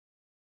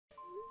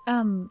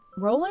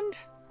Roland?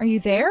 Are you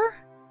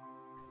there?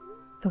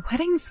 The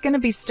wedding's gonna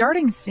be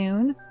starting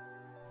soon.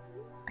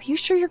 Are you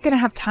sure you're gonna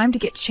have time to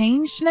get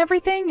changed and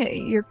everything?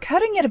 You're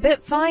cutting it a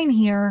bit fine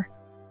here.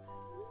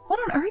 What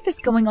on earth is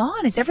going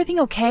on? Is everything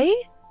okay?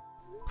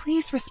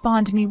 Please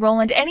respond to me,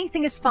 Roland.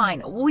 Anything is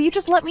fine. Will you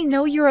just let me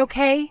know you're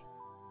okay?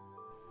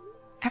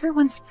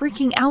 Everyone's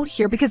freaking out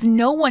here because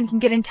no one can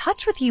get in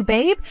touch with you,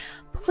 babe.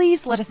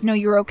 Please let us know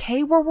you're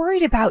okay. We're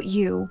worried about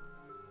you.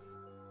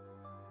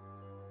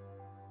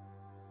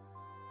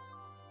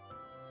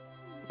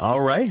 All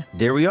right,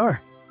 there we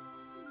are.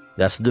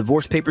 That's the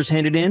divorce papers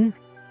handed in.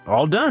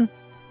 All done.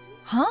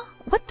 Huh?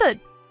 What the?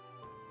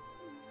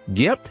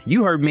 Yep,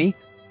 you heard me.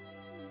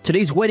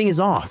 Today's wedding is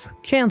off.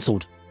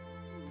 Canceled.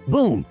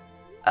 Boom.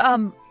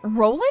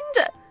 Roland?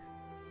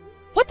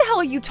 What the hell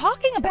are you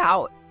talking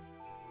about?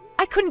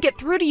 I couldn't get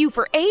through to you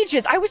for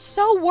ages. I was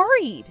so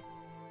worried.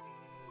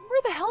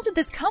 Where the hell did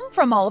this come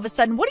from all of a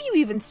sudden? What are you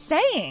even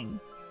saying?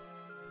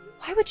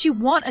 Why would you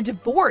want a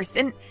divorce?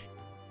 And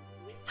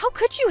how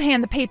could you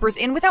hand the papers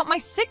in without my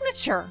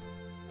signature?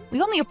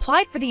 We only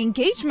applied for the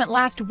engagement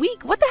last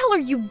week. What the hell are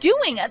you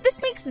doing?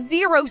 This makes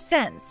zero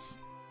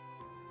sense.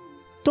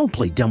 Don't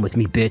play dumb with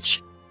me,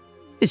 bitch.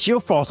 It's your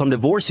fault I'm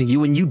divorcing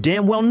you and you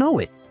damn well know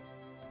it.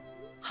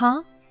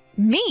 Huh?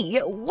 Me?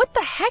 What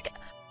the heck?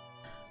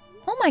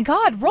 Oh my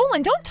god,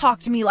 Roland, don't talk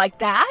to me like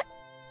that.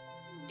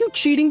 You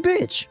cheating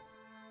bitch.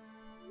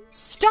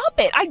 Stop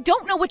it! I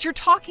don't know what you're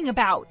talking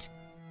about.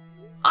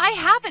 I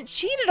haven't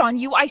cheated on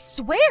you, I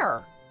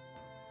swear.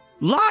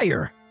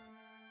 Liar!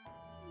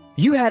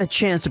 You had a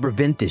chance to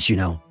prevent this, you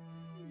know.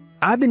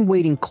 I've been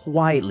waiting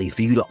quietly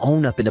for you to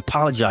own up and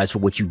apologize for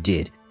what you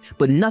did,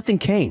 but nothing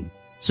came,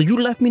 so you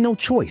left me no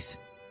choice.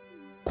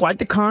 Quite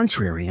the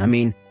contrary. I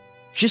mean,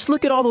 just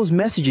look at all those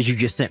messages you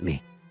just sent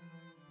me.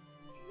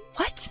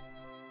 What?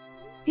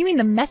 You mean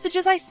the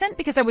messages I sent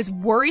because I was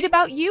worried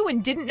about you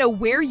and didn't know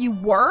where you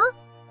were?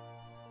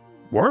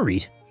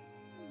 Worried?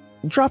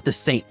 Drop the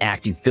saint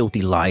act, you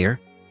filthy liar.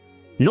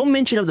 No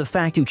mention of the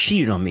fact you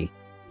cheated on me.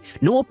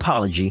 No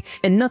apology,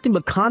 and nothing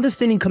but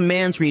condescending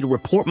commands for me to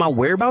report my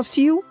whereabouts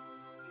to you?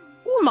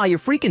 Who am I, your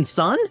freaking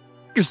son?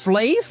 Your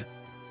slave?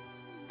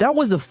 That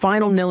was the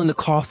final nail in the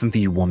coffin for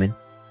you, woman.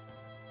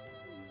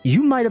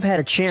 You might have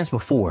had a chance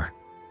before,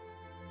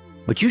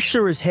 but you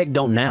sure as heck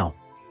don't now.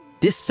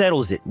 This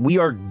settles it. We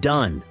are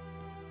done.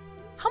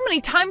 How many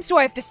times do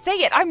I have to say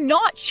it? I'm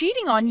not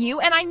cheating on you,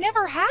 and I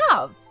never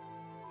have.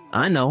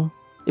 I know.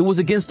 It was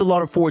against the law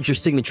to forge your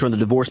signature on the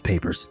divorce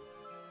papers.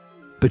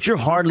 But you're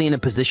hardly in a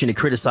position to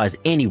criticize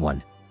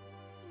anyone.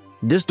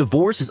 This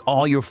divorce is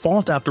all your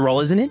fault after all,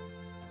 isn't it?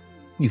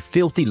 You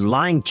filthy,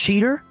 lying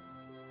cheater?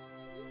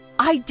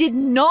 I did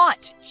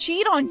not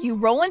cheat on you,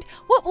 Roland.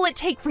 What will it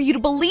take for you to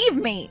believe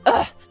me?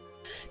 Ugh.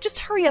 Just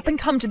hurry up and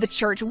come to the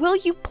church, will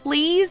you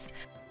please?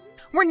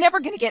 We're never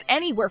gonna get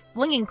anywhere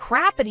flinging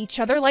crap at each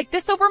other like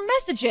this over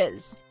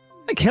messages.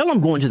 Like hell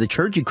I'm going to the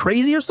church, you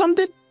crazy or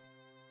something?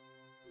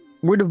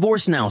 We're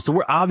divorced now, so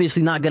we're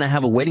obviously not gonna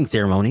have a wedding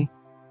ceremony.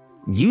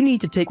 You need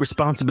to take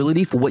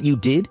responsibility for what you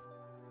did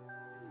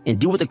and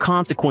deal with the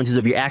consequences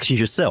of your actions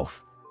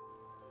yourself.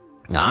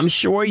 Now, I'm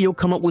sure you'll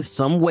come up with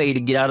some way to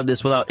get out of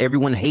this without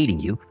everyone hating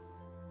you.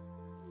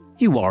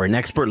 You are an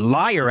expert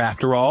liar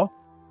after all.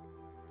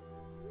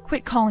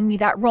 Quit calling me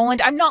that,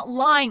 Roland. I'm not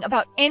lying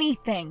about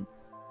anything.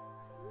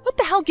 What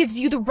the hell gives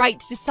you the right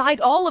to decide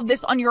all of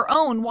this on your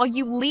own while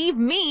you leave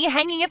me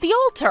hanging at the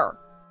altar?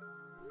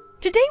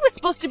 Today was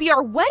supposed to be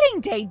our wedding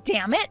day,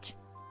 damn it!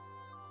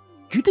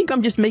 You think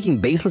I'm just making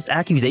baseless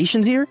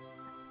accusations here?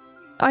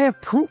 I have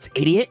proof,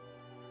 idiot.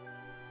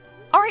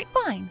 Alright,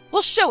 fine.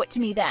 Well, show it to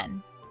me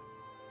then.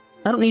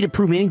 I don't need to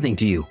prove anything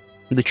to you.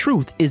 The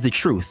truth is the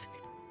truth.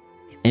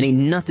 And ain't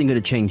nothing gonna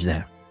change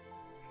that.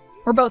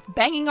 We're both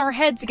banging our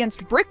heads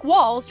against brick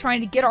walls trying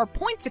to get our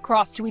points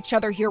across to each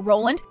other here,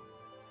 Roland.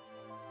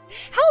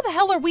 How the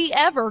hell are we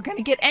ever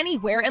gonna get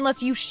anywhere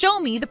unless you show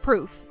me the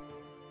proof?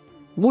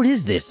 What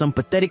is this? Some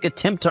pathetic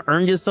attempt to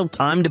earn yourself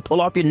time to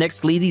pull off your next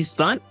sleazy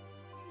stunt?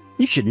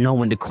 You should know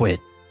when to quit.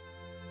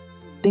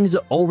 Things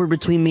are over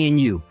between me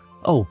and you.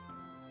 Oh,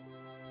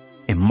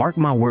 and mark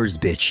my words,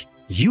 bitch.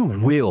 You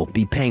will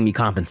be paying me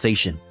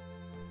compensation.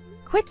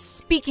 Quit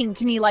speaking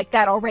to me like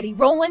that already,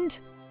 Roland.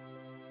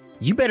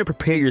 You better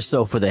prepare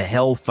yourself for the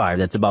hellfire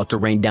that's about to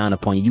rain down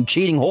upon you, you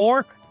cheating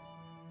whore.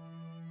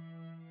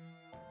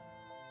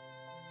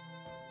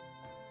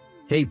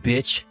 Hey,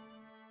 bitch.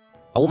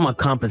 I want my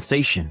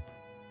compensation.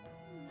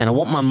 And I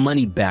want my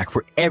money back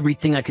for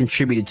everything I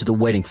contributed to the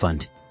wedding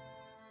fund.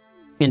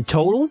 In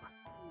total,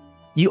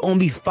 you owe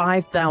me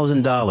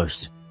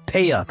 $5,000.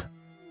 Pay up.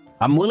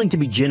 I'm willing to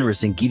be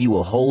generous and give you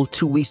a whole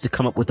 2 weeks to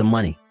come up with the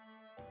money.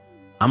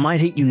 I might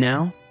hate you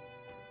now,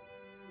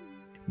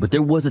 but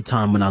there was a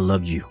time when I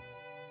loved you.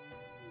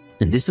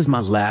 And this is my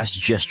last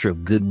gesture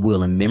of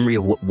goodwill in memory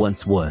of what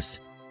once was.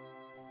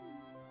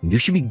 You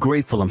should be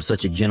grateful I'm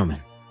such a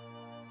gentleman.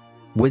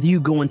 Whether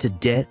you go into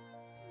debt,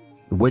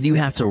 whether you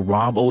have to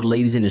rob old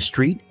ladies in the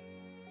street,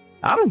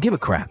 I don't give a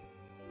crap.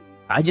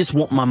 I just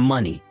want my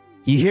money.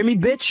 You hear me,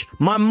 bitch?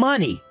 My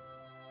money.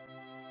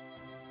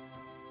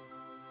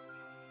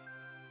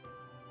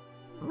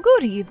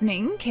 Good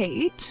evening,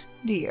 Kate,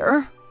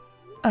 dear.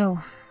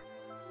 Oh,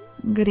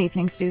 good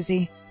evening,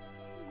 Susie.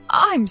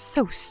 I'm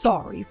so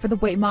sorry for the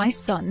way my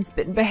son's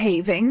been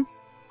behaving.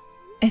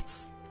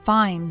 It's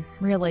fine,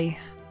 really.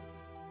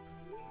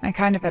 I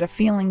kind of had a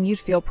feeling you'd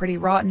feel pretty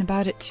rotten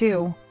about it,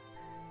 too.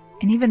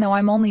 And even though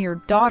I'm only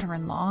your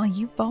daughter-in-law,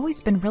 you've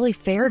always been really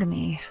fair to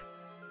me.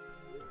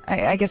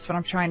 I guess what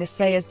I'm trying to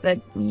say is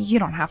that you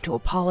don't have to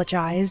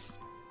apologize.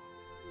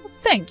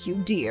 Thank you,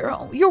 dear.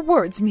 Your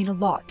words mean a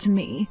lot to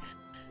me.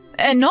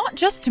 And not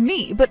just to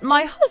me, but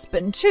my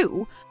husband,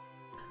 too.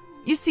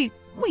 You see,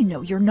 we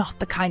know you're not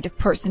the kind of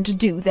person to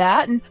do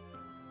that, and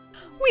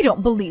we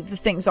don't believe the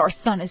things our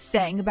son is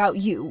saying about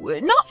you,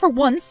 not for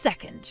 1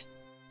 second.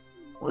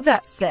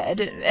 That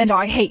said, and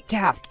I hate to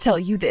have to tell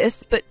you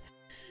this, but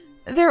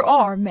there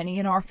are many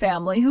in our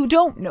family who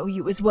don't know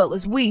you as well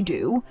as we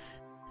do,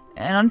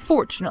 and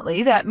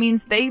unfortunately that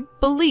means they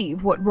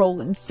believe what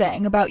Roland's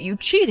saying about you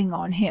cheating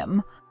on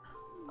him.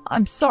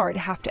 I'm sorry to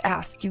have to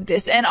ask you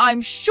this, and I'm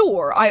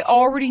sure I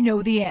already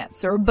know the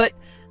answer, but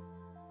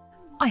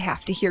I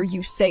have to hear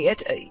you say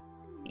it.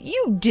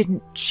 You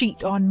didn't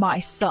cheat on my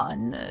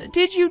son,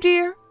 did you,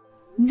 dear?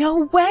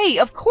 No way,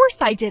 of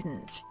course I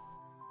didn't.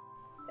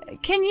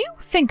 Can you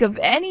think of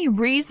any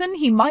reason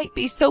he might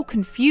be so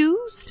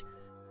confused?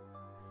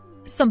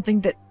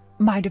 Something that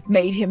might have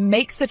made him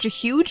make such a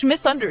huge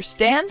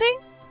misunderstanding?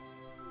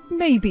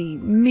 Maybe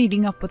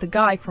meeting up with a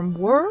guy from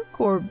work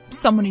or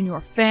someone in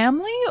your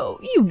family,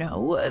 you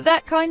know,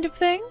 that kind of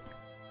thing?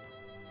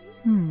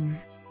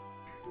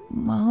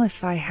 Well,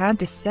 if I had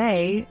to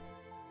say,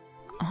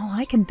 all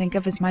I can think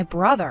of is my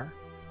brother.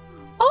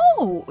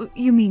 Oh,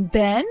 you mean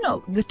Ben,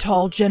 the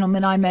tall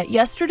gentleman I met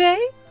yesterday?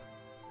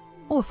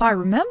 Well, if I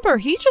remember,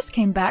 he just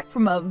came back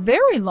from a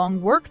very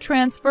long work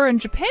transfer in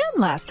Japan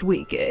last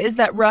week. Is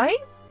that right?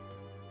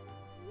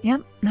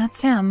 Yep,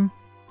 that's him.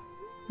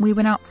 We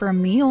went out for a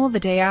meal the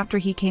day after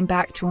he came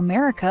back to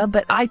America,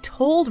 but I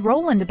told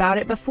Roland about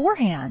it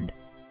beforehand.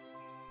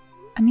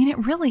 I mean,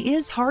 it really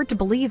is hard to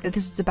believe that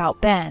this is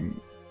about Ben.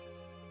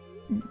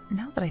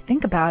 Now that I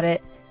think about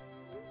it,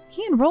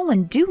 he and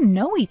Roland do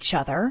know each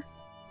other.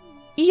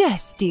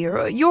 Yes,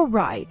 dear, you're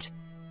right.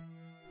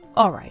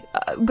 All right,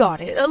 got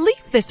it.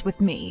 Leave this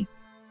with me.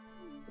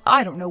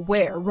 I don't know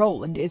where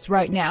Roland is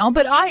right now,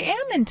 but I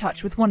am in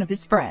touch with one of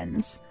his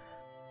friends.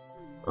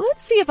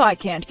 Let's see if I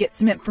can't get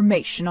some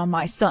information on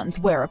my son's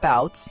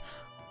whereabouts.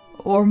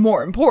 Or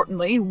more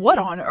importantly, what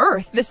on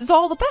earth this is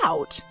all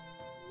about.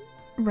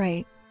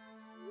 Right.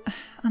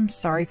 I'm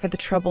sorry for the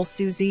trouble,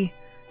 Susie,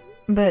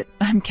 but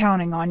I'm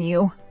counting on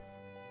you.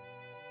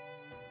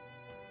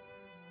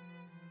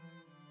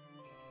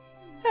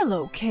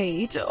 Hello,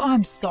 Kate.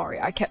 I'm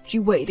sorry I kept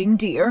you waiting,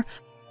 dear.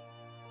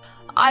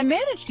 I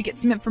managed to get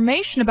some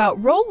information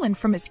about Roland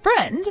from his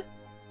friend.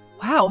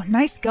 Wow,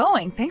 nice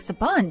going. Thanks a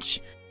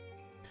bunch.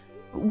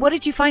 What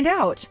did you find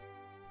out?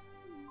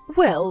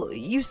 Well,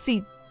 you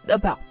see,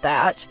 about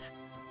that.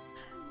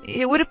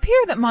 It would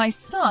appear that my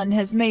son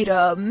has made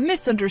a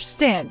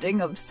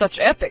misunderstanding of such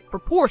epic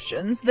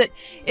proportions that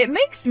it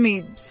makes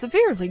me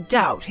severely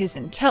doubt his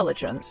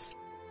intelligence.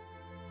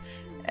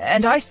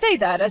 And I say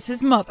that as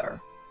his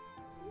mother.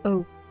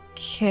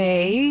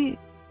 Okay.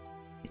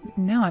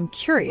 Now I'm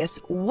curious,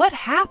 what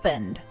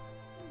happened?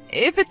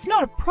 If it's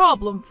not a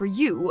problem for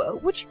you,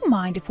 would you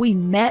mind if we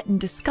met and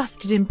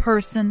discussed it in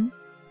person?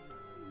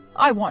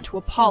 I want to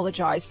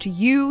apologize to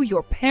you,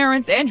 your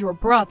parents, and your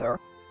brother.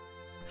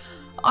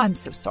 I'm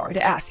so sorry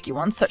to ask you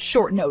on such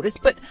short notice,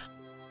 but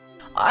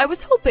I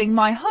was hoping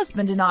my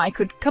husband and I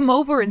could come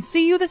over and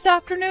see you this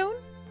afternoon.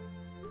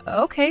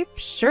 Okay,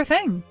 sure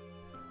thing.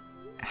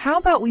 How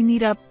about we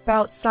meet up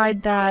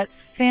outside that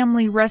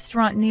family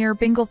restaurant near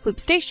Binglefloop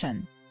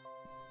Station?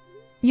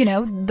 You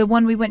know, the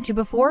one we went to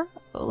before?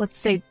 Let's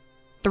say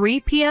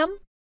 3 p.m.?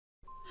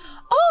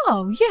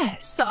 Oh,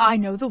 yes, I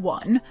know the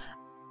one.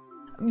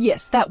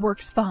 Yes, that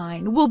works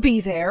fine. We'll be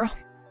there.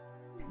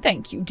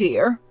 Thank you,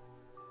 dear.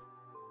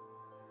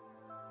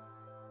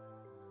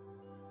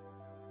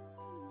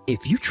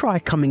 If you try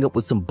coming up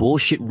with some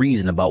bullshit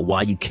reason about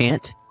why you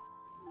can't,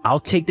 I'll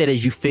take that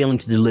as you failing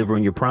to deliver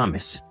on your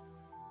promise.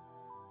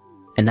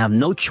 And I have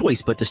no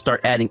choice but to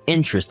start adding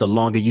interest the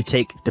longer you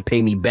take to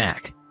pay me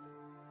back.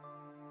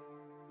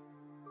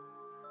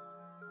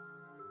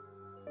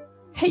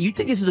 Hey, you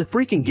think this is a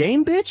freaking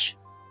game, bitch?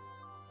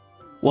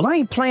 Well, I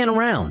ain't playing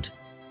around.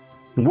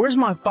 Where's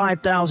my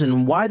 $5,000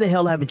 and why the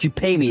hell haven't you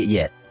paid me it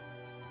yet?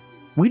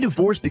 We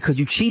divorced because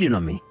you cheated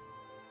on me.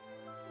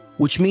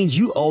 Which means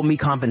you owe me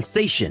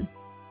compensation.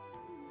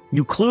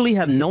 You clearly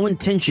have no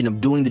intention of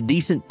doing the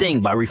decent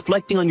thing by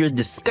reflecting on your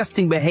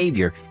disgusting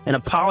behavior and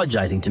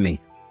apologizing to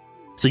me.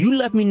 So you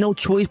left me no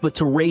choice but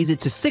to raise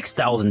it to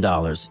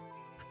 $6,000.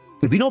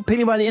 If you don't pay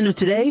me by the end of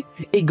today,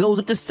 it goes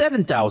up to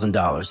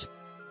 $7,000.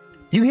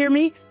 You hear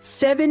me?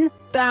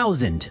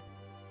 $7,000.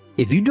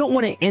 If you don't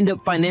want to end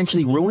up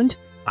financially ruined,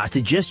 I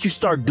suggest you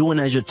start doing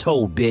as you're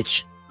told,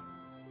 bitch.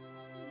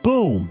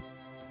 Boom.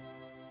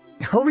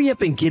 Hurry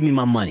up and give me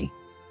my money.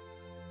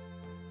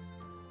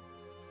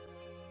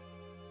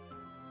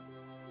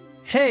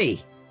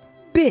 Hey,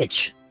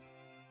 bitch.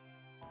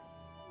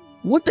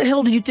 What the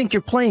hell do you think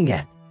you're playing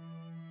at?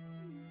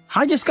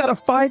 I just got a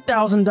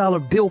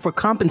 $5,000 bill for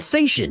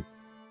compensation.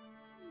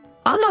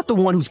 I'm not the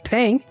one who's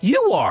paying.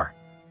 You are.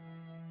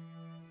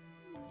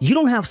 You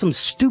don't have some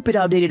stupid,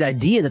 outdated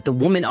idea that the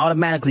woman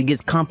automatically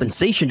gets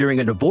compensation during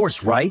a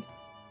divorce, right?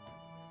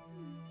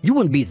 You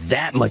wouldn't be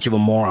that much of a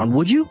moron,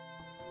 would you?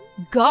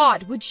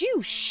 God, would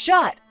you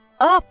shut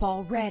up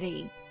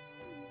already?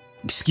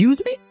 Excuse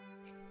me?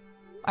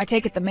 I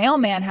take it the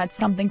mailman had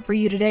something for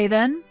you today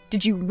then?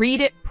 Did you read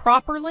it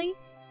properly?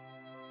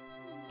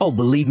 Oh,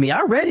 believe me,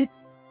 I read it.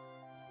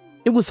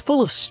 It was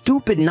full of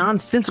stupid,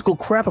 nonsensical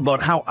crap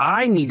about how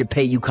I need to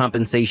pay you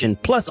compensation,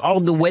 plus all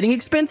of the wedding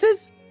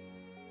expenses.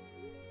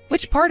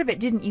 Which part of it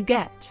didn't you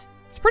get?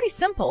 It's pretty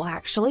simple,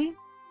 actually.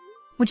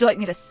 Would you like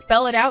me to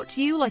spell it out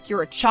to you like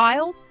you're a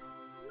child?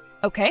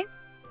 Okay,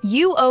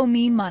 you owe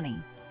me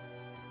money.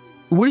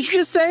 What did you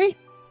just say?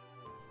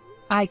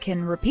 I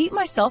can repeat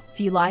myself if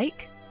you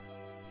like.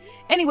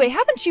 Anyway,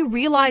 haven't you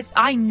realized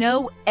I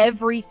know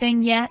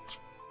everything yet?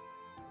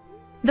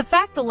 The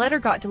fact the letter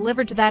got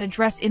delivered to that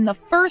address in the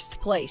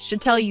first place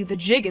should tell you the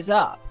jig is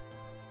up.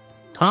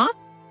 Huh?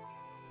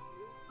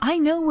 I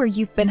know where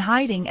you've been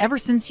hiding ever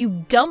since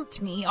you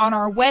dumped me on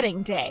our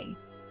wedding day.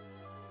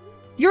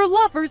 Your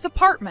lover's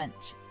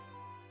apartment.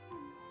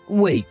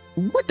 Wait,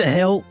 what the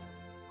hell?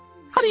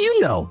 How do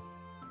you know?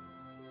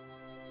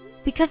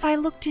 Because I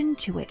looked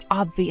into it,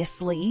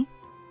 obviously.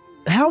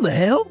 How the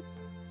hell?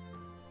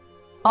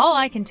 All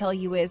I can tell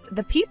you is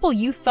the people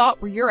you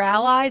thought were your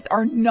allies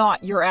are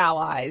not your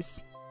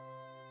allies.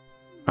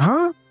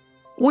 Huh?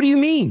 What do you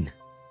mean?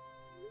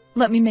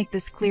 Let me make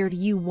this clear to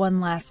you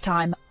one last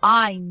time.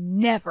 I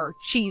never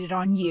cheated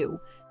on you.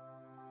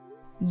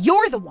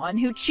 You're the one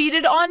who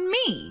cheated on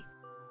me.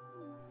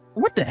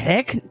 What the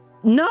heck?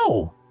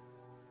 No.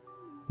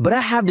 But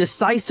I have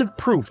decisive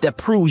proof that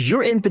proves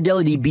your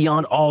infidelity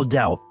beyond all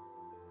doubt.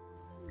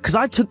 Because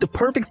I took the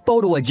perfect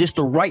photo at just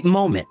the right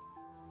moment.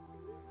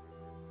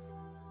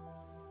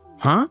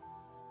 Huh?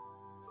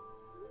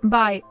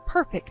 By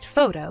perfect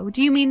photo,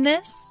 do you mean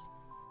this?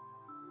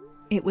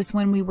 It was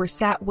when we were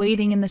sat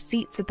waiting in the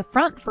seats at the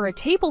front for a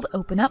table to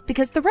open up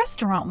because the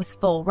restaurant was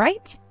full,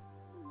 right?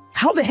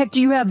 How the heck do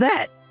you have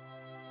that?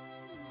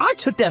 I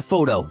took that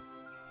photo.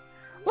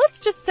 Let's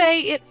just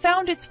say it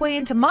found its way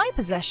into my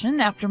possession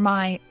after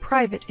my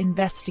private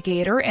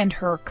investigator and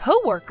her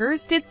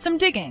co-workers did some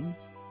digging.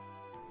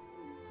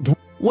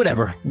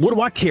 Whatever. What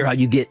do I care how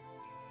you get?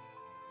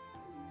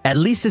 At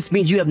least this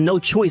means you have no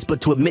choice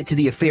but to admit to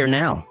the affair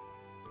now.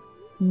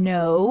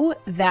 No,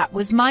 that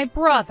was my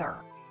brother.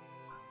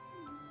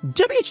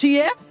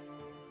 WTF?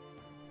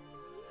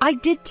 I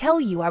did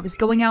tell you I was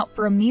going out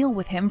for a meal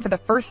with him for the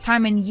first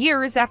time in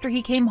years after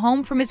he came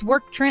home from his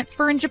work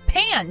transfer in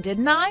Japan,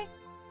 didn't I?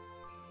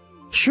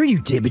 Sure you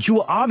did, but you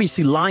were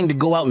obviously lying to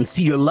go out and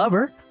see your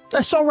lover.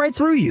 I saw right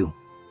through you.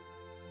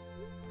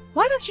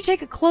 Why don't you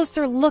take a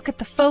closer look at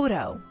the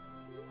photo?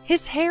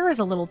 His hair is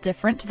a little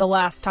different to the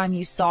last time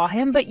you saw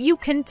him, but you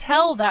can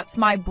tell that's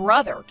my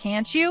brother,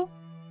 can't you?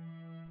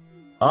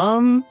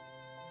 My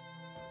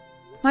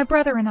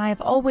brother and I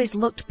have always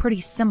looked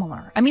pretty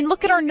similar. I mean,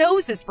 look at our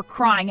noses, for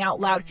crying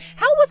out loud.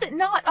 How was it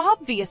not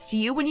obvious to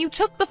you when you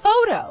took the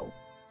photo?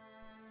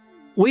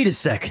 Wait a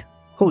sec.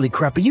 Holy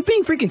crap, are you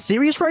being freaking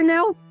serious right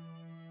now?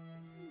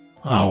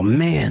 Oh,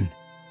 man.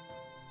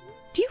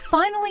 Do you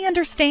finally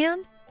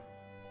understand?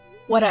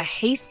 What a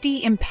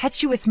hasty,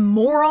 impetuous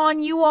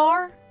moron you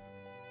are?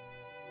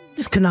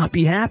 This cannot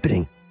be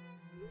happening.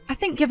 I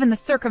think given the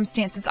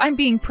circumstances, I'm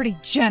being pretty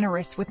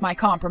generous with my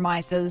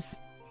compromises.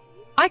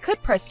 I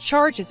could press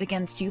charges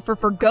against you for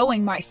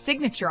forgoing my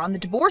signature on the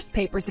divorce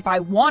papers if I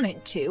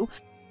wanted to.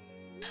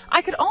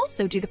 I could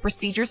also do the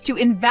procedures to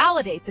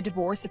invalidate the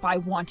divorce if I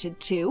wanted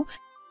to.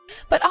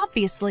 But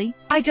obviously,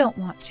 I don't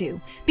want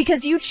to,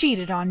 because you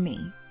cheated on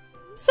me.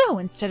 So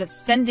instead of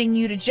sending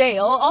you to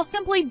jail, I'll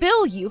simply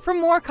bill you for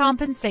more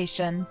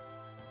compensation.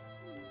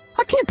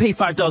 I can't pay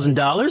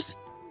 $5,000.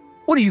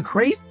 What are you,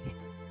 crazy?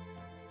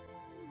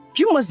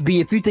 You must be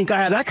if you think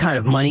I have that kind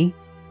of money.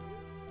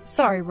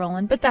 Sorry,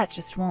 Roland, but that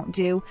just won't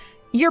do.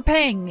 You're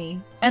paying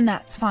me, and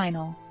that's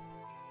final.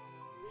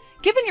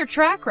 Given your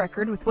track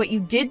record with what you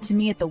did to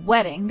me at the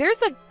wedding,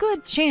 there's a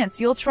good chance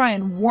you'll try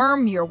and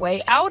worm your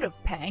way out of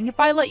paying if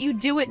I let you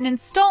do it in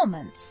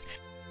installments.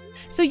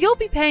 So you'll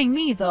be paying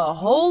me the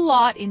whole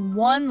lot in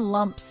one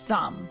lump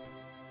sum.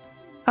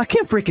 I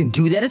can't freaking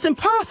do that. It's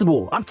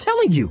impossible. I'm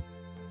telling you.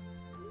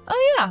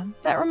 Oh yeah,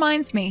 that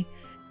reminds me.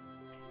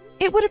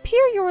 It would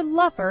appear your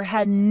lover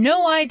had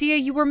no idea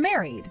you were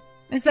married.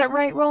 Is that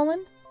right,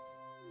 Roland?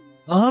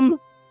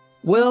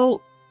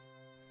 Well...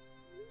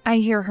 I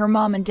hear her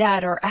mom and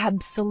dad are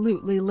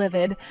absolutely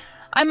livid.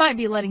 I might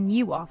be letting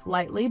you off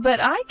lightly, but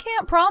I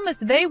can't promise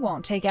they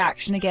won't take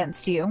action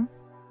against you.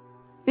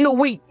 No,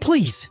 wait,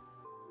 please.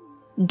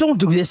 Don't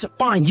do this.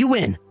 Fine, you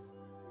win.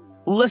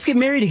 Let's get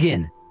married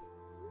again.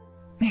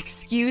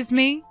 Excuse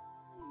me?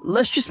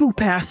 Let's just move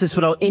past this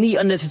without any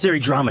unnecessary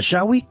drama,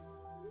 shall we?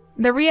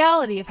 The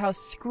reality of how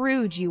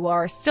screwed you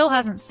are still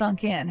hasn't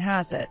sunk in,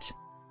 has it?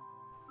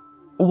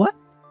 What?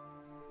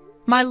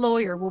 My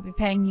lawyer will be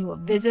paying you a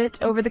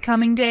visit over the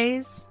coming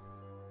days.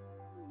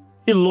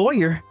 Your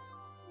lawyer?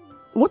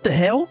 What the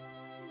hell?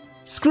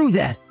 Screw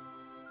that.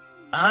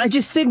 I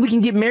just said we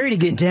can get married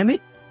again, damn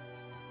it.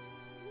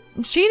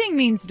 Cheating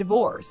means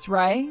divorce,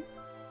 right?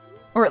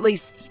 Or at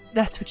least,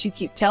 that's what you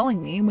keep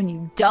telling me when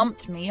you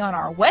dumped me on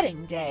our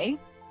wedding day.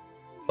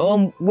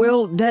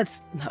 Well,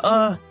 that's,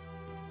 Oh,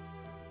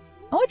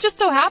 it just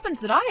so happens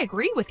that I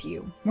agree with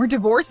you. We're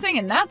divorcing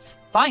and that's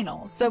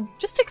final, so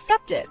just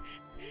accept it.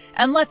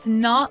 And let's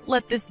not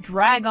let this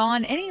drag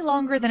on any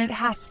longer than it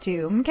has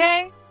to,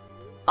 okay?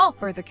 All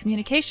further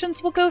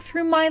communications will go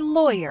through my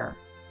lawyer.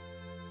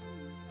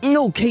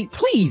 No, Kate,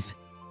 please.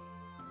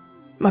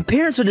 My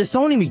parents are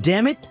disowning me,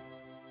 damn it.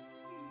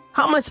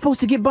 How am I supposed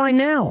to get by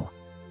now?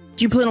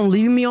 Do you plan on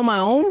leaving me on my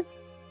own?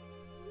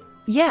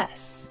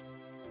 Yes.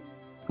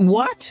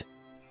 What?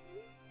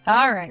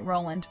 All right,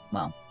 Roland.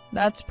 Well,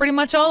 that's pretty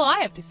much all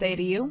I have to say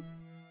to you.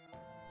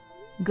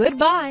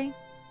 Goodbye.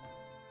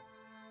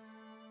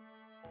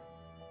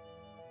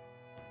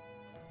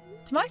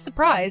 To my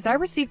surprise, I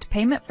received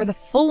payment for the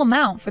full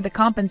amount for the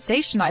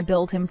compensation I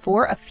billed him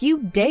for a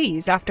few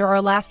days after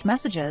our last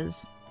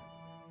messages.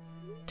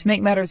 To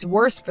make matters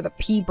worse for the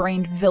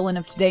pea-brained villain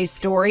of today's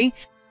story,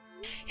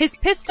 his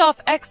pissed-off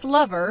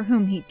ex-lover,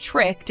 whom he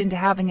tricked into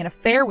having an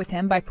affair with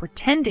him by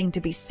pretending to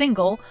be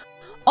single,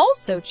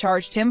 also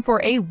charged him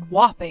for a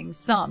whopping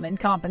sum in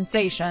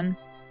compensation.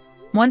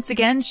 Once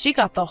again, she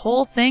got the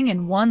whole thing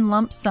in one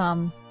lump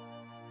sum.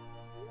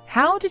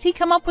 How did he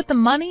come up with the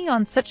money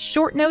on such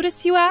short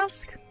notice, you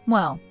ask?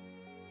 Well,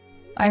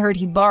 I heard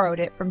he borrowed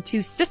it from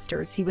two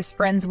sisters he was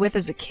friends with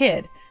as a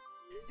kid,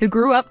 who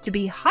grew up to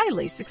be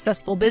highly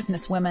successful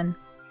businesswomen.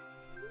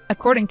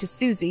 According to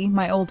Susie,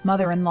 my old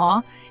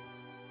mother-in-law,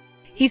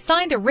 he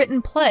signed a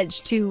written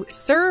pledge to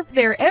serve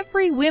their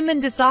every whim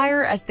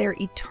desire as their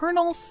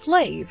eternal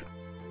slave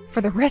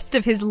for the rest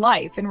of his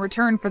life in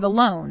return for the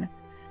loan.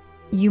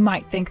 You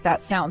might think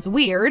that sounds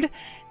weird,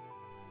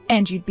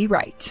 and you'd be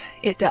right,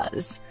 it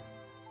does.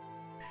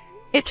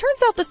 It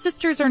turns out the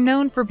sisters are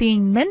known for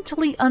being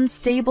mentally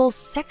unstable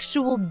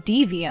sexual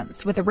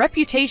deviants with a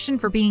reputation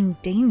for being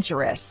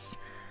dangerous.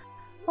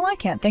 Well, I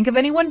can't think of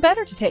anyone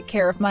better to take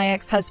care of my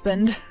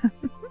ex-husband.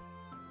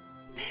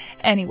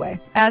 Anyway,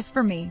 as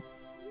for me,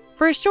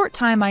 for a short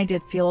time I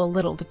did feel a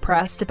little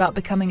depressed about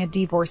becoming a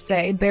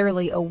divorcee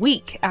barely a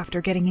week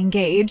after getting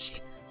engaged.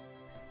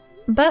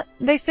 But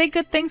they say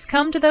good things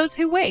come to those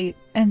who wait,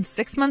 and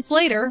 6 months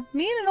later,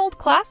 me and an old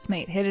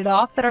classmate hit it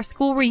off at our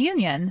school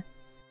reunion.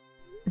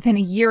 Then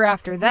a year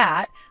after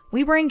that,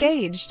 we were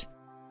engaged.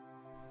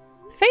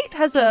 Fate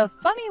has a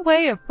funny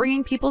way of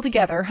bringing people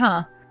together,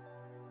 huh?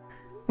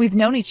 We've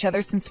known each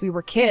other since we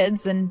were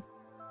kids, and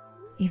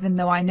even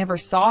though I never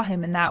saw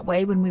him in that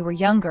way when we were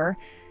younger,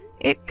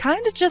 it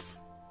kinda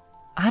just,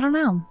 I don't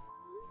know.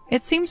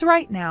 It seems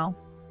right now.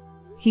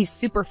 He's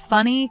super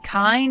funny,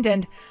 kind,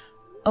 and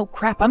oh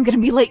crap, I'm gonna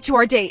be late to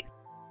our date.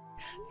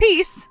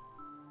 Peace!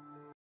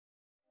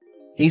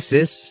 Hey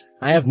sis,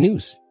 I have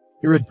news.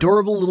 Your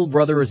adorable little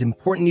brother has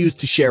important news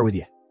to share with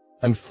you.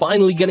 I'm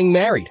finally getting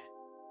married.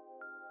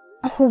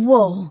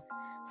 Whoa.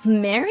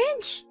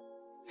 Marriage?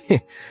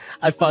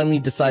 I finally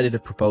decided to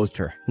propose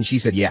to her, and she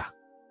said yeah.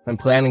 I'm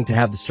planning to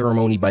have the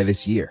ceremony by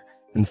this year,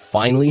 and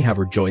finally have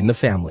her join the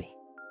family.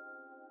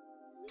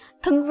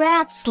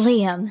 Congrats,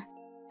 Liam.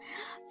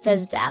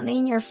 Does that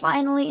mean you're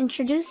finally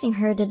introducing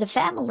her to the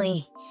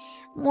family?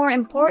 More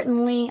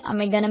importantly, am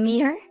I gonna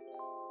meet her?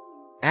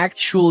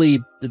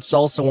 Actually, it's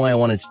also why I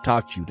wanted to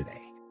talk to you today.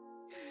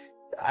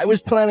 I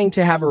was planning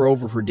to have her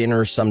over for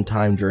dinner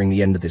sometime during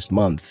the end of this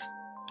month.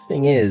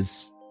 Thing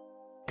is,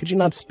 could you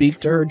not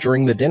speak to her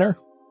during the dinner?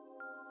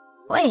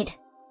 Wait,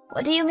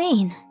 what do you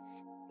mean?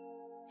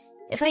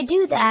 If I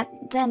do that,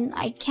 then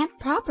I can't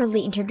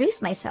properly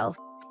introduce myself.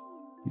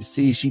 You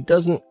see, she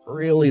doesn't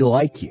really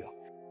like you.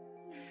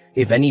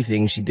 If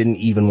anything, she didn't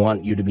even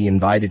want you to be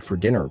invited for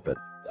dinner, but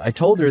I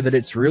told her that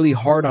it's really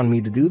hard on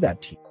me to do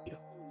that to you.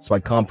 So I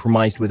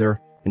compromised with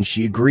her, and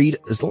she agreed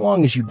as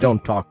long as you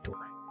don't talk to her.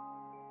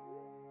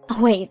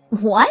 Wait,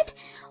 what?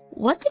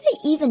 What did I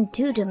even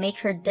do to make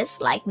her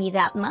dislike me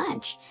that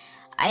much?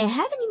 I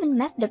haven't even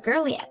met the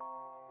girl yet.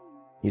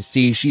 You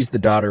see, she's the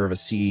daughter of a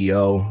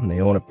CEO, and they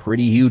own a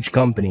pretty huge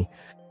company.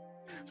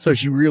 So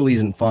she really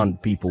isn't fond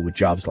of people with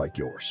jobs like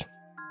yours.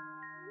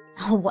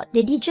 What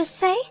did you just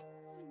say?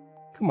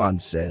 Come on,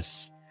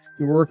 sis.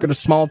 You work at a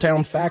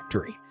small-town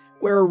factory.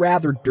 Wear a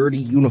rather dirty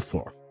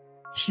uniform.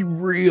 She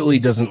really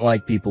doesn't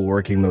like people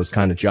working those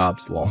kind of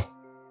jobs, lol.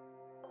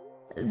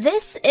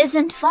 This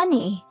isn't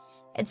funny.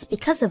 It's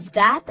because of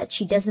that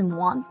she doesn't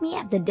want me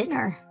at the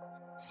dinner.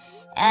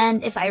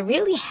 And if I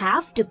really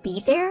have to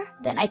be there,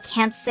 then I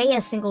can't say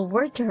a single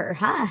word to her,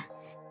 huh?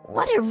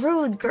 What a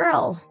rude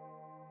girl.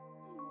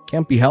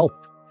 Can't be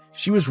helped.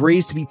 She was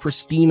raised to be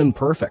pristine and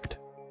perfect.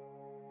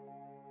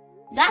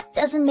 That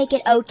doesn't make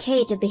it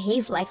okay to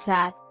behave like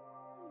that.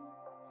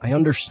 I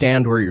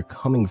understand where you're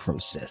coming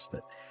from, sis,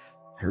 but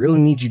I really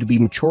need you to be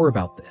mature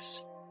about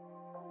this.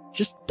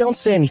 Just don't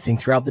say anything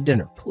throughout the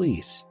dinner,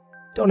 please.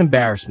 Don't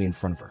embarrass me in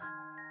front of her.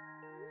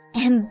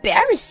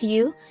 Embarrass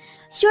you?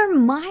 You're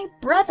my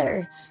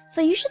brother,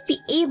 so you should be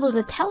able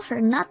to tell her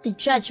not to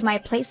judge my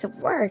place of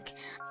work.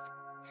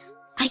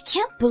 I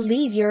can't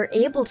believe you're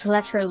able to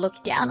let her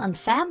look down on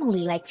family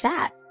like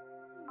that.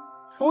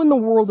 How in the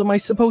world am I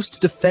supposed to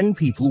defend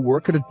people who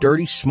work at a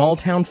dirty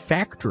small-town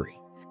factory?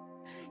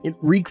 It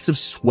reeks of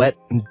sweat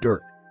and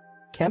dirt.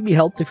 Can't be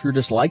helped if you're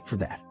disliked for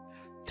that.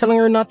 Telling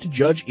her not to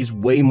judge is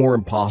way more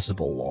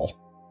impossible, lol.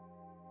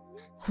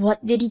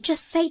 What did you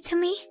just say to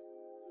me?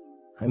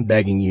 I'm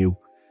begging you.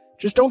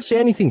 Just don't say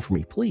anything for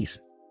me, please.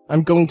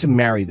 I'm going to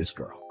marry this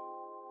girl.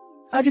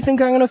 How do you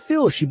think I'm going to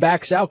feel if she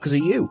backs out because of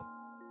you?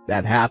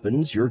 That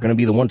happens, you're going to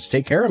be the one to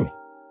take care of me.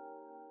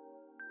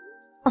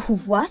 Oh,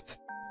 what?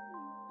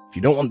 If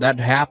you don't want that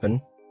to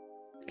happen,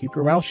 keep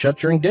your mouth shut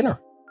during dinner.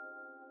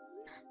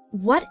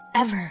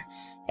 Whatever.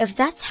 If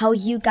that's how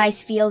you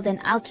guys feel,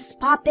 then I'll just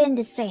pop in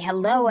to say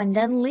hello and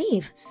then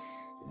leave.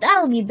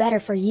 That'll be better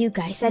for you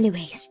guys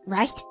anyways,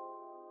 right?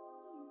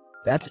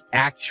 That's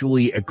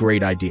actually a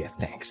great idea,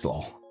 thanks,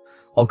 lol.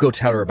 I'll go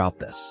tell her about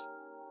this.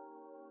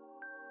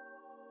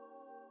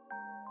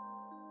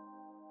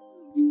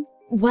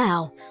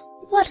 Wow,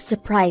 what a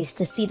surprise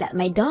to see that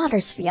my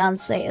daughter's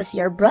fiancé is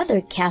your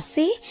brother,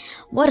 Cassie.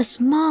 What a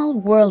small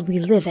world we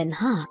live in,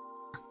 huh?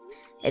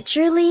 It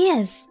truly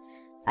is.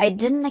 I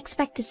didn't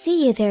expect to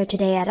see you there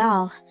today at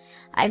all.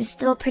 I'm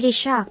still pretty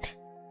shocked.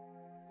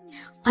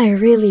 I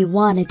really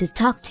wanted to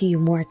talk to you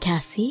more,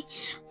 Cassie.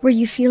 Were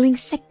you feeling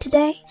sick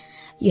today?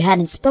 You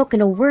hadn't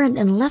spoken a word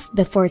and left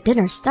before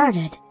dinner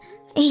started.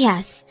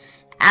 Yes,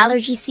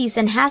 allergy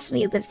season has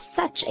me with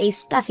such a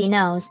stuffy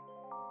nose.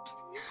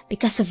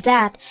 Because of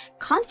that,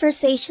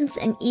 conversations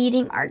and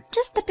eating are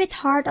just a bit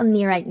hard on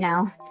me right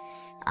now.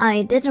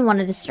 I didn't want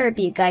to disturb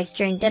you guys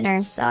during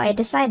dinner, so I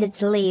decided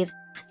to leave.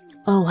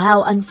 Oh,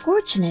 how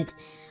unfortunate.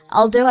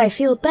 Although I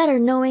feel better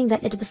knowing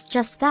that it was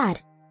just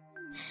that.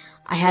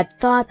 I had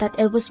thought that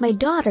it was my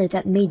daughter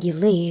that made you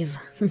leave.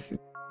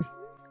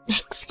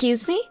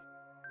 Excuse me?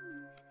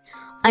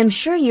 I'm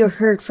sure you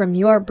heard from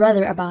your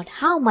brother about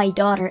how my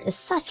daughter is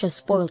such a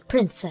spoiled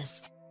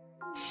princess.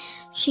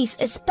 She's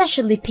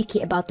especially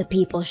picky about the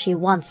people she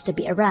wants to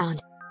be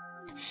around.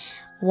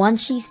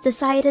 Once she's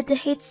decided to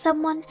hate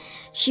someone,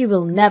 she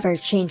will never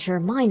change her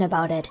mind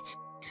about it.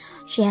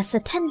 She has a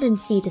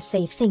tendency to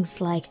say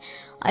things like,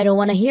 "I don't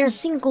want to hear a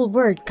single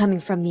word coming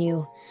from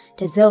you,"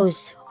 to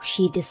those who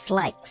she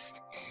dislikes.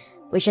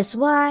 Which is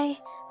why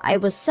I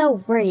was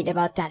so worried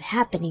about that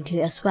happening to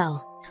you as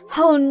well.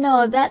 Oh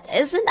no, that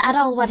isn't at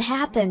all what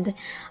happened.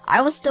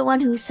 I was the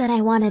one who said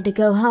I wanted to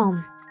go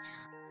home.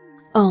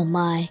 Oh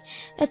my,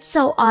 it's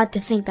so odd to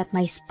think that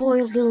my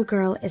spoiled little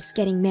girl is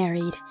getting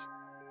married.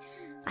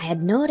 I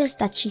had noticed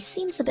that she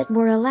seems a bit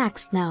more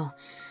relaxed now.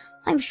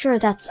 I'm sure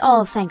that's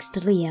all thanks to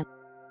Liam.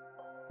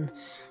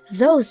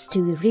 Those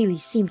two really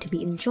seem to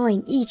be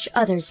enjoying each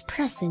other's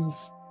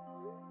presence.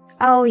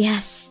 Oh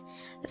yes,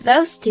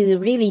 those two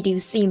really do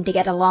seem to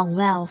get along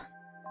well.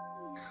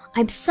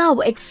 I'm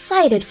so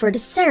excited for the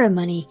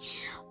ceremony.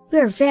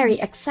 We're very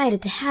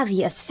excited to have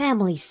you as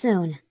family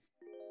soon.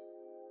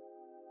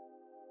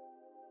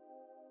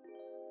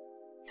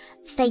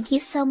 Thank you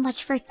so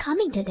much for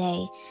coming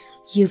today.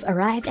 You've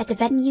arrived at the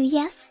venue,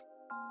 yes?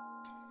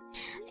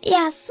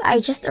 Yes, I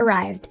just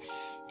arrived.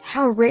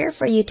 How rare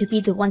for you to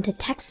be the one to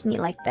text me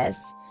like this.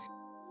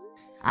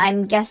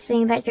 I'm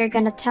guessing that you're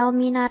gonna tell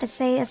me not to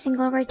say a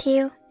single word to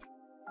you?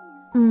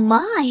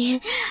 My,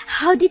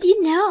 how did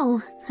you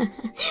know?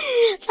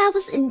 That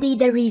was indeed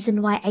the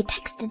reason why I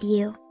texted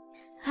you.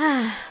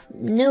 Ah,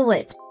 knew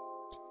it.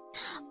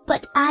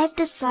 But I've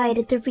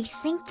decided to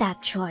rethink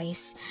that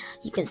choice.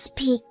 You can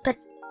speak, but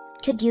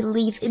could you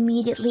leave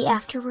immediately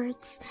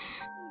afterwards?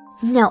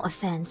 No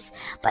offense,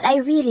 but I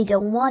really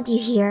don't want you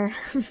here.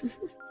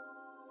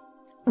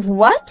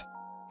 What?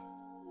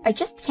 I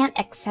just can't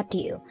accept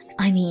you.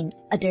 I mean,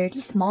 a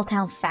dirty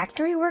small-town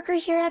factory worker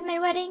here at my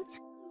wedding?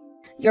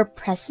 Your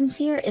presence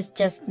here is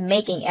just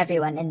making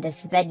everyone in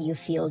this venue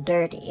feel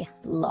dirty,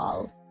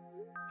 lol.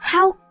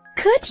 How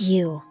could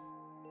you?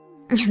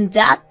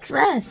 That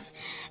dress,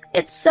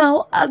 it's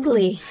so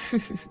ugly.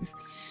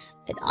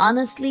 It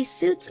honestly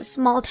suits a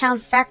small-town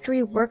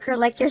factory worker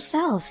like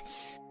yourself.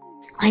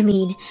 I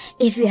mean,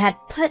 if you had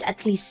put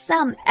at least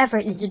some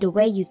effort into the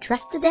way you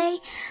dressed today,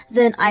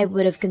 then I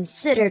would have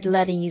considered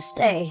letting you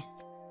stay.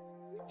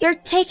 You're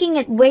taking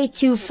it way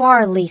too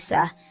far,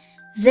 Lisa.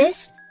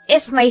 This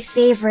is my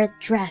favorite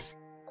dress.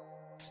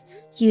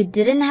 You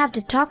didn't have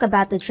to talk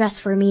about the dress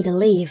for me to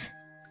leave.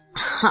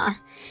 Huh?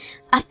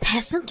 A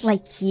peasant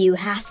like you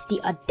has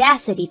the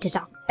audacity to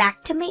talk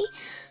back to me?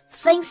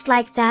 Things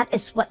like that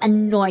is what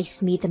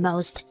annoys me the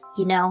most,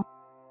 you know?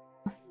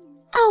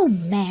 Oh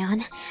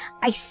man,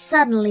 I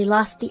suddenly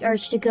lost the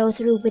urge to go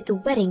through with the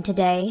wedding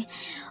today.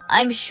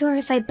 I'm sure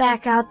if I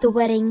back out the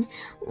wedding,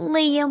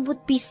 Liam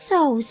would be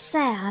so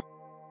sad.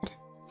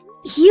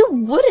 You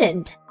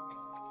wouldn't.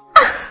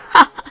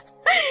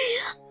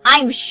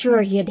 I'm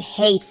sure you'd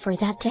hate for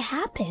that to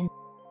happen.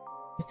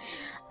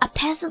 A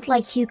peasant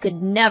like you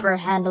could never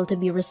handle to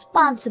be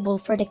responsible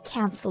for the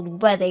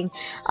cancelled wedding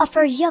of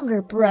her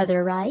younger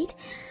brother, right?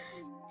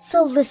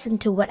 So listen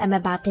to what I'm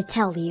about to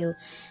tell you.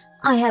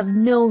 I have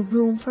no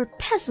room for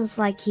peasants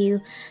like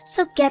you,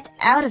 so get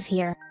out of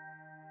here.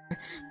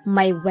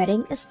 My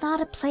wedding is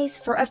not a place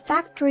for a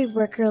factory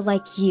worker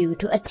like you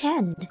to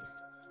attend.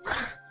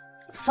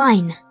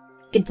 Fine.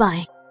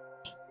 Goodbye.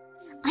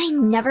 I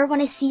never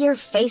want to see your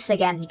face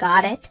again,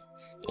 got it?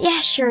 Yeah,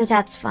 sure,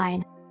 that's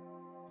fine.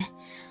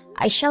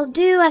 I shall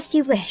do as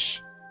you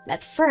wish.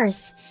 But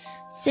first,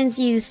 since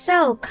you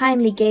so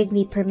kindly gave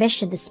me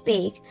permission to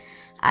speak,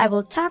 I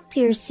will talk to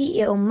your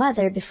CEO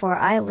mother before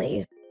I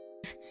leave.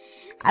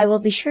 I will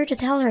be sure to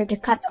tell her to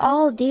cut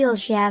all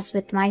deals she has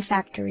with my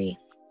factory.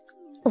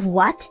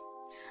 What?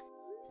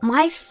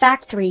 My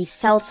factory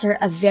sells her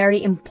a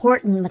very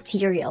important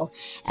material,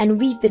 and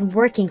we've been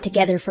working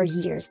together for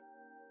years.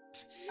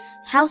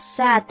 How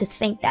sad to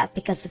think that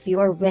because of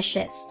your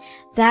wishes,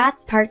 that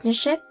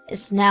partnership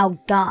is now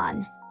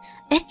gone.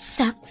 It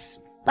sucks,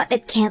 but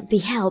it can't be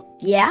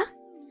helped, yeah?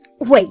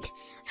 Wait,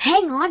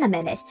 hang on a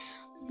minute.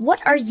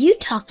 What are you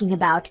talking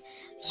about?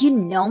 You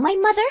know my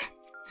mother?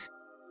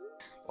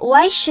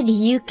 Why should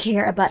you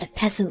care about a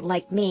peasant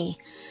like me?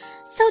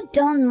 So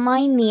don't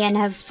mind me and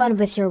have fun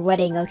with your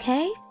wedding,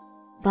 okay?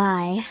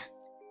 Bye.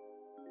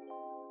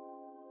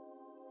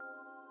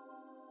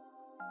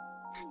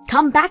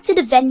 Come back to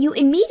the venue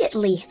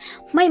immediately.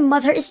 My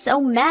mother is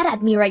so mad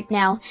at me right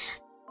now.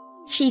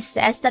 She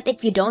says that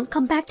if you don't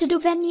come back to the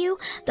venue,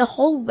 the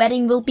whole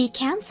wedding will be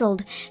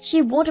cancelled.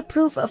 She won't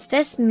approve of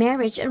this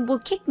marriage and will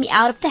kick me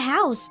out of the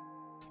house.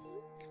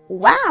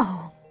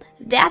 Wow,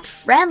 that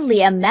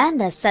friendly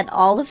Amanda said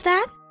all of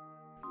that?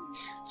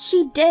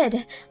 She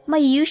did. My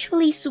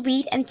usually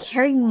sweet and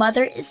caring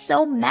mother is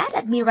so mad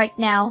at me right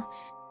now.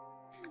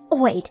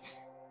 Wait,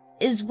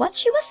 is what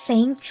she was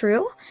saying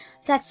true?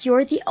 That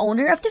you're the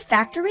owner of the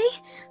factory?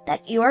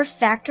 That your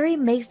factory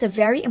makes the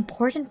very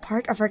important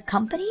part of our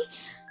company?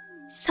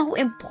 So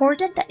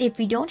important that if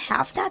we don't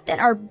have that, then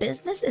our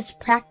business is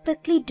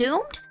practically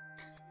doomed?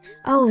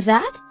 Oh,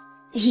 that?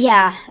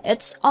 Yeah,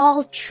 it's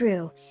all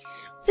true.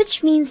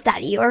 Which means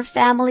that your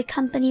family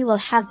company will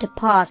have to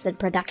pause in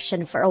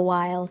production for a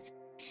while.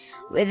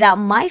 Without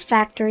my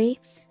factory,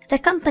 the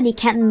company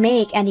can't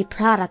make any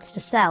products to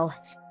sell.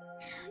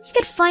 You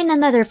could find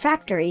another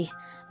factory,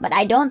 but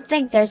I don't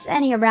think there's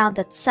any around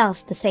that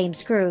sells the same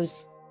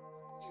screws.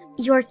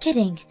 You're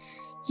kidding.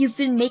 You've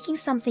been making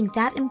something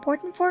that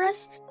important for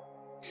us?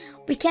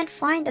 We can't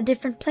find a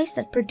different place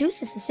that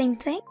produces the same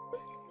thing?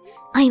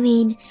 I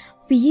mean,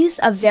 we use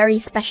a very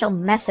special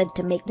method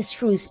to make the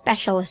screws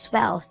special as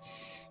well,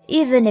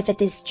 even if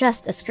it is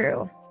just a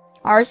screw.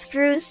 Our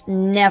screws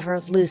never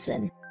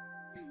loosen.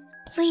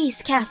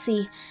 Please,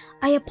 Cassie,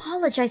 I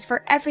apologize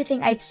for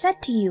everything I've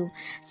said to you,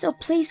 so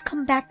please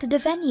come back to the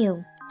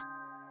venue.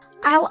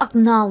 I'll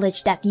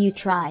acknowledge that you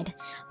tried,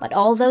 but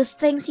all those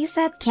things you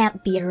said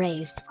can't be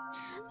erased.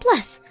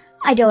 Plus,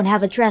 I don't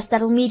have a dress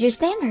that'll meet your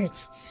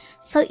standards.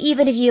 So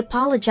even if you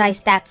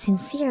apologize that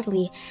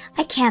sincerely,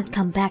 I can't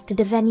come back to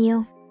the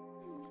venue.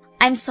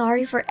 I'm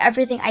sorry for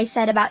everything I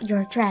said about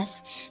your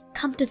dress.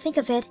 Come to think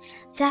of it,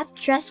 that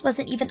dress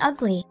wasn't even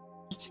ugly.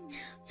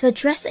 The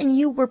dress and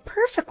you were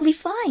perfectly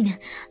fine.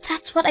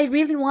 That's what I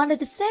really wanted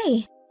to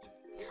say.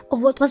 Oh,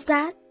 what was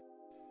that?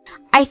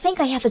 I think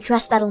I have a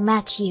dress that'll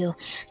match you,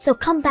 so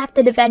come back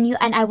to the venue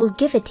and I will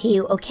give it to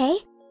you, okay?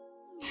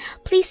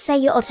 Please say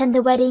you'll attend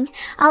the wedding.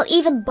 I'll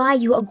even buy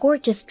you a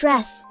gorgeous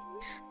dress.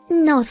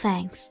 No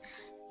thanks.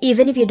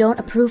 Even if you don't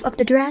approve of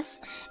the dress,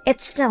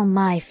 it's still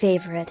my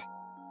favorite.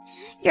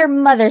 Your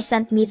mother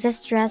sent me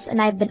this dress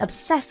and I've been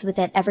obsessed with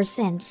it ever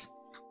since.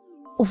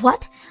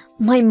 What?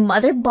 My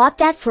mother bought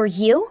that for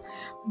you?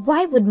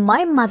 Why would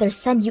my mother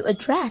send you a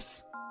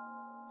dress?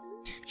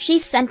 She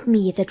sent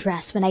me the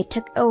dress when I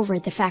took over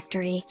the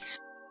factory.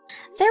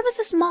 There was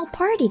a small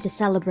party to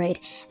celebrate,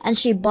 and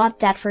she bought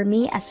that for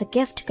me as a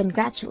gift to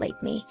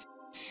congratulate me.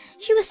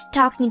 She was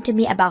talking to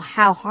me about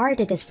how hard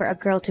it is for a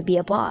girl to be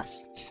a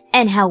boss,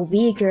 and how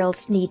we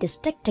girls need to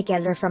stick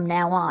together from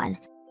now on.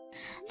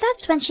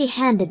 That's when she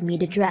handed me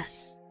the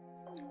dress.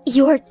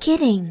 You're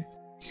kidding!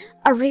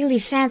 A really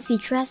fancy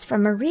dress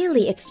from a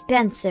really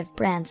expensive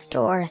brand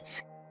store.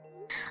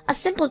 A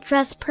simple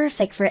dress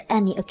perfect for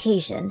any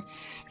occasion.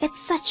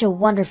 It's such a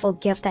wonderful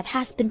gift that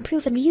has been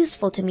proven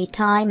useful to me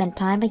time and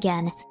time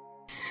again.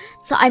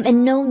 So I'm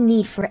in no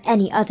need for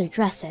any other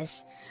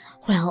dresses.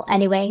 Well,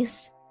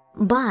 anyways,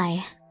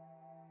 bye.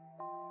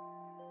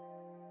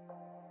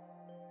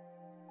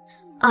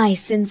 I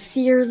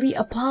sincerely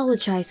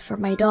apologize for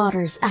my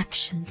daughter's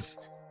actions.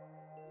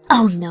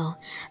 Oh no,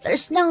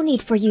 there's no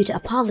need for you to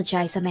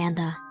apologize,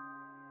 Amanda.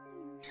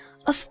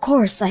 Of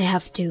course I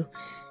have to.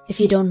 If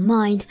you don't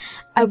mind,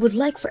 I would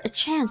like for a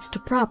chance to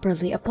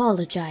properly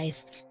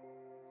apologize.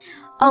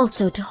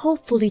 Also to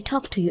hopefully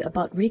talk to you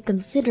about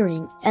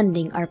reconsidering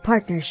ending our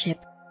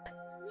partnership.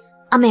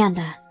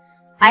 Amanda,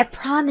 I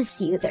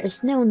promise you there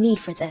is no need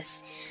for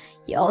this.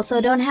 You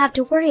also don't have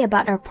to worry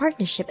about our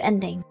partnership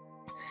ending.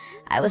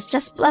 I was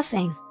just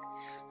bluffing.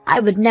 I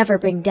would never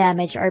bring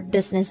damage our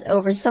business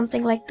over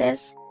something like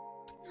this.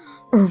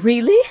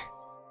 Really?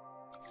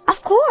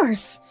 Of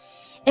course!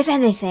 If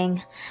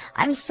anything,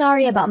 I'm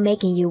sorry about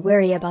making you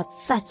worry about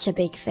such a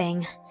big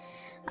thing.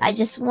 I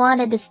just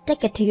wanted to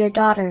stick it to your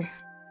daughter.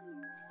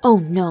 Oh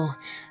no,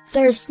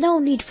 there's no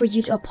need for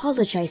you to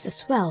apologize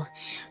as well.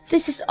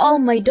 This is all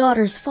my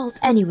daughter's fault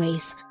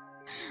anyways.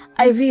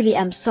 I really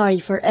am sorry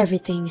for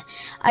everything.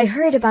 I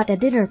heard about the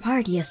dinner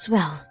party as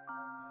well.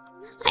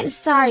 I'm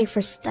sorry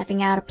for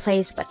stepping out of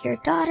place, but your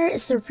daughter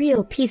is a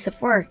real piece of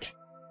work.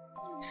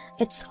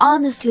 It's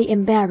honestly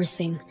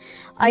embarrassing.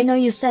 I know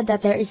you said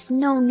that there is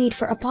no need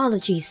for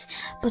apologies,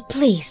 but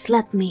please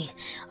let me.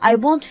 I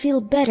won't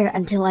feel better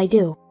until I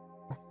do.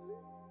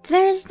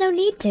 There is no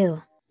need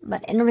to,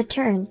 but in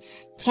return,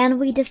 can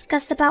we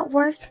discuss about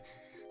work?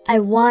 I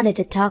wanted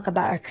to talk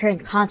about our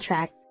current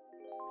contract.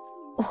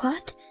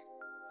 What?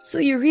 So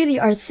you really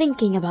are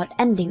thinking about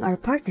ending our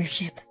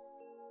partnership?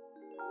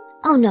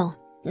 Oh no,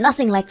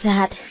 nothing like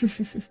that.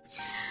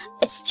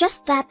 It's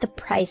just that the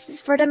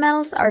prices for the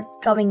metals are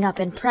going up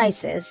in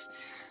prices.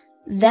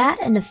 That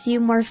and a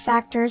few more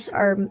factors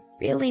are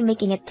really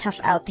making it tough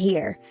out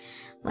here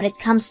when it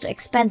comes to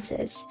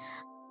expenses.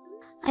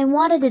 I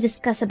wanted to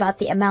discuss about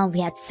the amount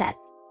we had set.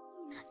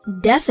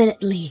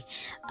 Definitely.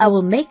 I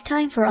will make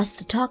time for us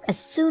to talk as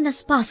soon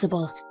as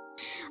possible.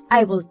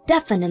 I will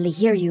definitely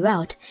hear you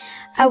out.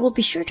 I will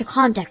be sure to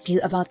contact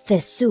you about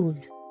this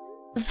soon.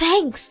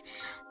 Thanks.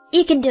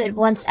 You can do it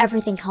once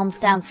everything calms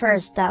down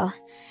first, though.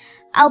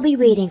 I'll be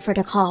waiting for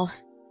the call.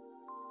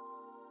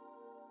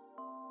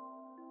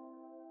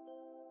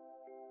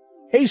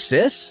 Hey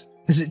sis,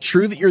 is it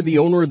true that you're the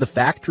owner of the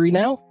factory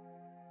now?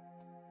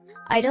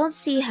 I don't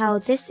see how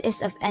this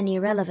is of any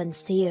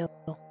relevance to you.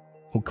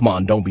 Oh, come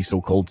on, don't be so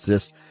cold,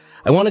 sis.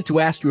 I wanted to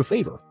ask you a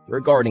favor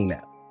regarding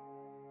that.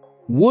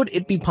 Would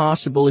it be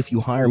possible if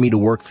you hire me to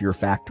work for your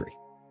factory?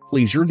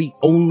 Please, you're the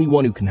only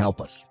one who can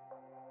help us.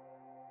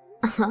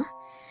 Uh-huh.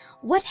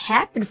 What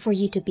happened for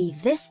you to be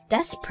this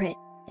desperate?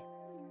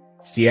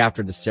 See,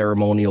 after the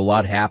ceremony, a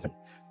lot happened.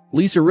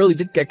 Lisa really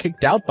did get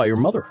kicked out by her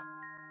mother.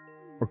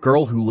 A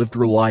girl who lived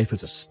her life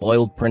as a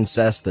spoiled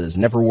princess that has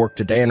never worked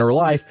a day in her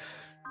life,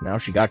 now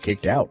she got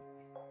kicked out.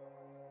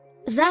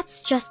 That's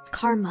just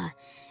karma.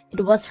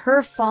 It was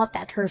her fault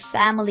that her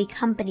family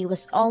company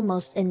was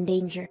almost in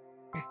danger.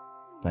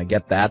 I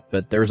get that,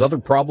 but there's other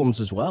problems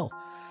as well.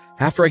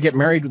 After I get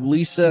married with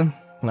Lisa,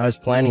 I was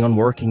planning on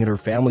working at her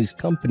family's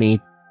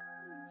company.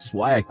 This is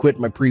why I quit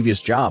my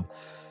previous job.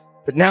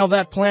 But now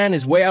that plan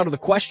is way out of the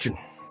question.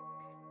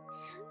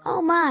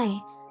 Oh my,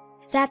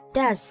 that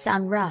does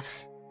sound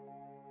rough.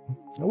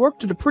 I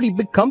worked at a pretty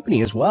big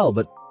company as well,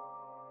 but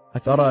I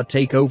thought I'd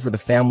take over the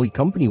family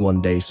company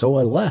one day, so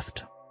I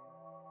left.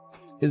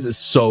 This is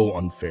so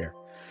unfair.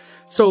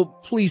 So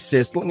please,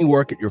 sis, let me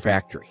work at your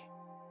factory.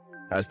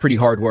 I was pretty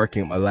hard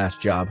working at my last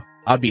job.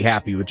 I'd be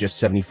happy with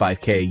just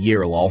 $75K a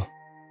year, lol.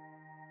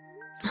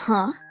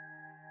 Huh?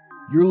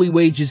 Yearly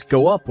wages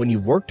go up when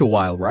you've worked a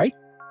while, right?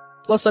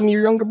 Plus, I'm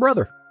your younger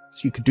brother,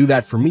 so you could do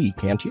that for me,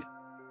 can't you?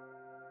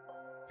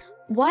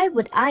 Why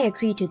would I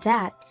agree to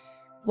that?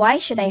 Why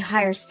should I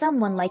hire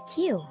someone like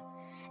you?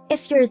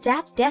 If you're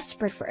that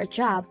desperate for a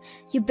job,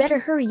 you better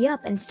hurry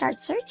up and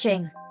start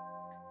searching.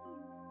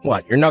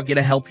 What, you're not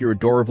gonna help your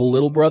adorable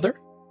little brother?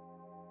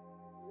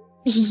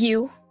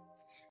 You?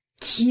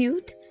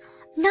 Cute?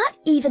 Not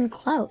even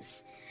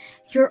close.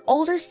 Your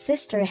older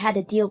sister had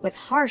to deal with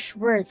harsh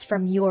words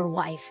from your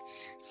wife,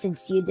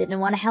 since you didn't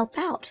want to help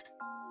out.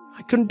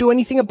 I couldn't do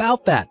anything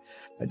about that.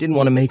 I didn't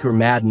want to make her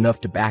mad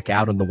enough to back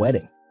out on the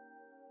wedding.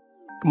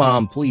 Come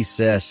on, please,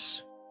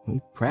 sis. We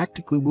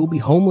practically will be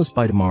homeless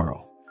by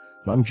tomorrow.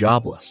 And I'm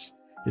jobless.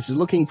 This is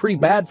looking pretty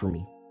bad for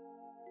me.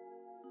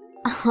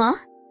 Uh-huh.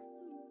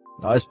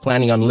 I was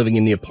planning on living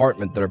in the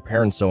apartment that our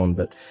parents own,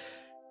 but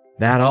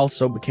that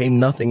also became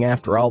nothing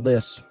after all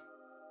this.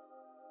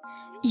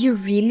 You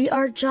really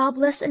are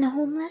jobless and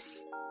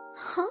homeless?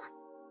 Huh?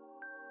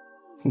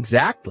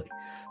 Exactly.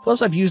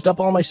 Plus, I've used up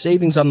all my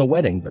savings on the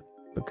wedding, but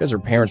because her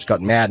parents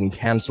got mad and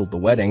canceled the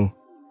wedding,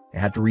 I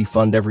had to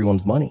refund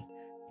everyone's money,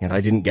 and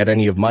I didn't get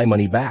any of my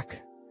money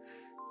back.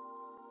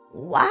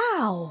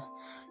 Wow.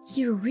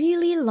 You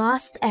really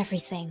lost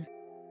everything.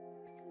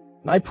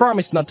 I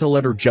promise not to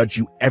let her judge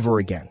you ever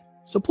again.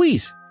 So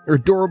please, your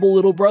adorable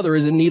little brother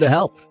is in need of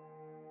help.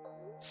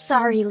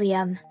 Sorry,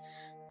 Liam,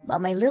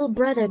 but my little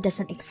brother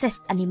doesn't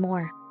exist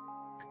anymore.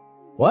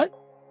 What?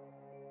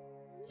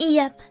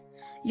 Yep.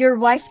 Your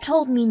wife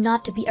told me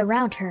not to be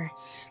around her,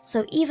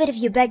 so even if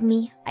you beg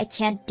me, I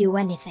can't do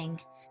anything.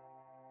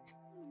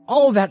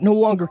 All of that no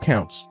longer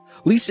counts.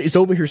 Lisa is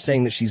over here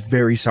saying that she's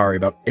very sorry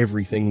about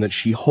everything, that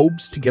she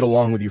hopes to get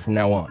along with you from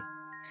now on.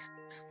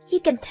 You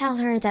can tell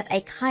her that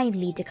I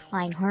kindly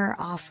decline her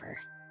offer.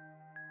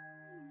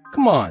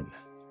 Come on.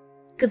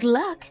 Good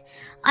luck.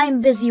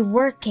 I'm busy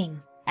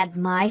working at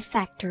my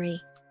factory.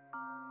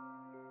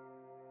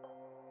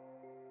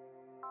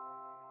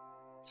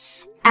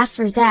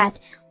 After that,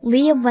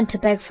 Liam went to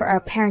beg for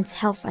our parents'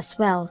 help as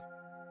well.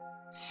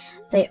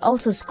 They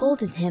also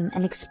scolded him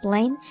and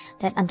explained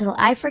that until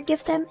I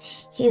forgive them,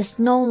 he is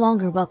no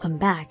longer welcome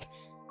back.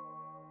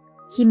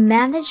 He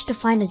managed to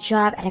find a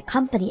job at a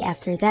company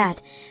after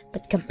that,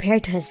 but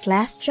compared to his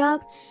last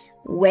job,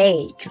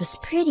 wage was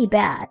pretty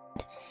bad.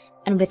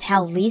 And with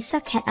how Lisa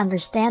can't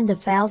understand the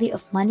value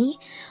of money,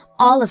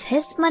 all of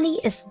his money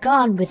is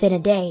gone within a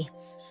day.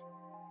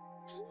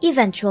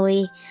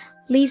 Eventually,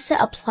 Lisa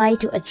applied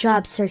to a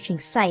job searching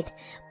site,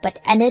 but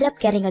ended up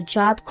getting a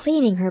job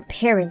cleaning her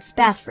parents'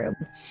 bathroom,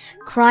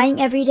 crying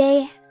every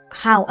day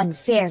how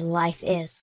unfair life is.